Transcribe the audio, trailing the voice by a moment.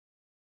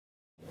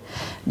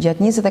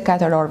Gjatë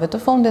 24 orëve të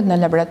fundit, në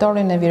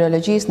laboratorin e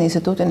virologjisë në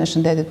Institutin e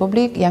Shëndetit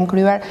Publik janë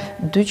kryer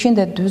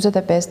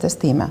 245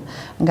 testime,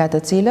 nga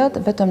të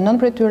cilët vetëm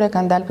 9 prej tyre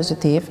kanë dalë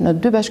pozitiv në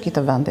 2 bashki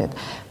të vendit,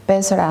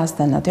 5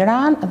 raste në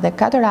Tiranë dhe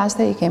 4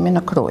 raste i kemi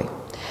në Krujë.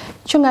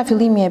 Që nga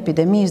fillimi i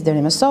epidemisë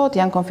deri më sot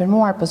janë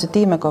konfirmuar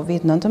pozitiv me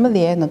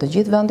COVID-19 në të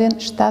gjithë vendin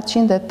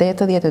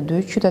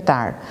 782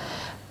 qytetarë.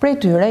 Prej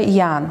tyre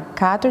janë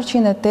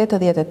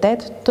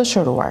 488 të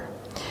shëruar.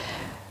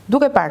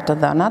 Duke parë të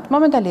dhënat,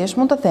 momentalisht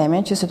mund të themi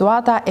që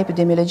situata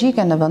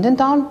epidemiologjike në vendin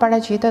tonë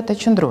paraqitet të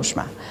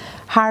qëndrueshme.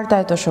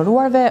 Harta e të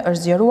shëruarve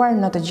është zgjeruar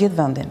në të gjithë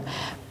vendin.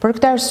 Për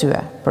këtë arsye,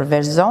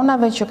 përveç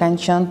zonave që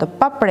kanë qenë të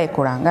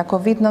paprekura nga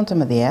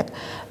COVID-19,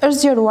 është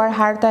zgjeruar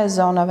harta e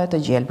zonave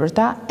të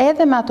gjelbërta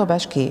edhe me ato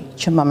bashki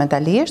që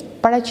momentalisht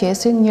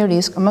paraqesin një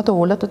risk më të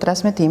ulët të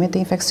transmetimit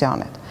të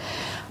infeksionit.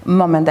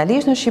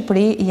 Momentalisht në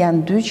Shqipëri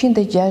janë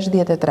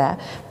 263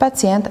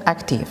 pacient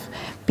aktiv.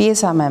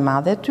 Pjesa më e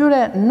madhe e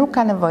tyre nuk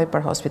ka nevojë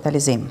për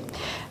hospitalizim.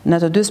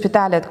 Në të 2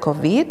 spitalet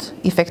COVID,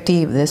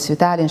 Infektiv dhe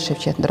Spitalin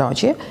Shefqet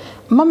Ndroqi,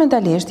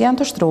 momentalisht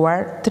janë të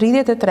shtruar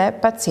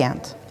 33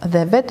 pacient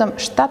dhe vetëm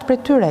 7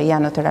 prej tyre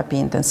janë në terapi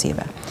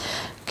intensive.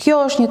 Kjo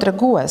është një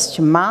tregues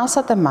që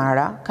masat e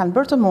mara kanë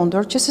bërë të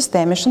mundur që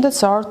sistemi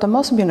shëndetësor të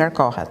mos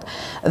mbingarkohet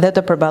dhe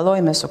të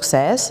përballojë me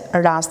sukses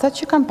rastet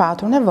që kanë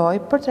patur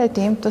nevojë për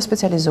trajtim të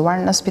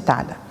specializuar në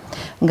spitale.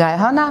 Nga e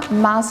hëna,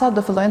 masat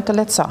do fillojnë të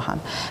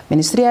lehtësohen.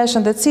 Ministria e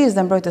Shëndetësisë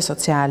dhe Mbrojtjes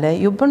Sociale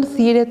ju bën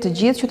thirrje të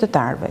gjithë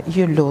qytetarëve.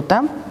 Ju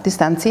lutem,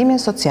 distancimin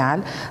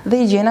social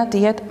dhe higjiena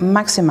të jetë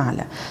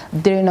maksimale.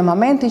 Deri në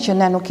momentin që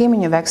ne nuk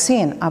kemi një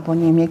vaksinë apo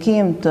një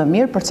mjekim të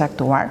mirë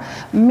përcaktuar,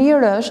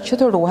 mirë është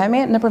që të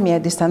ruhemi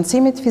nëpërmjet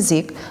distancimit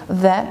fizik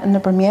dhe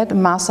nëpërmjet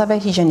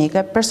masave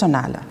higjienike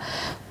personale.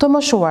 Të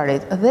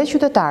moshuarit dhe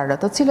qytetarët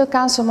të cilët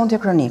kanë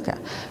sëmundje kronike,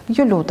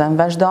 ju lutem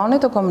vazhdoni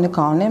të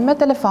komunikoni me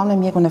telefonin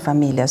e mjekun e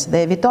familjes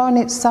dhe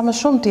evitoni sa më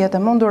shumë të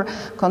jetë mundur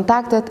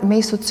kontaktet me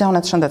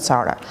institucionet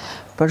shëndetësore.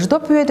 Për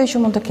çdo pyetje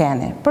që mund të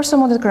keni për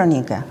sëmundjet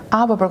kronike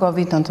apo për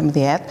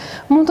COVID-19,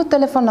 mund të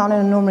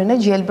telefononi në numrin e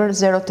gjelbër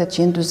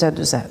 0800 40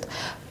 40.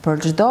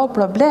 Për çdo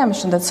problem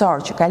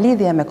shëndetësor që ka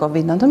lidhje me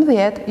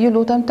COVID-19, ju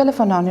lutem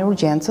telefononi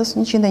urgjencës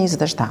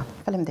 127.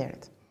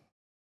 Faleminderit.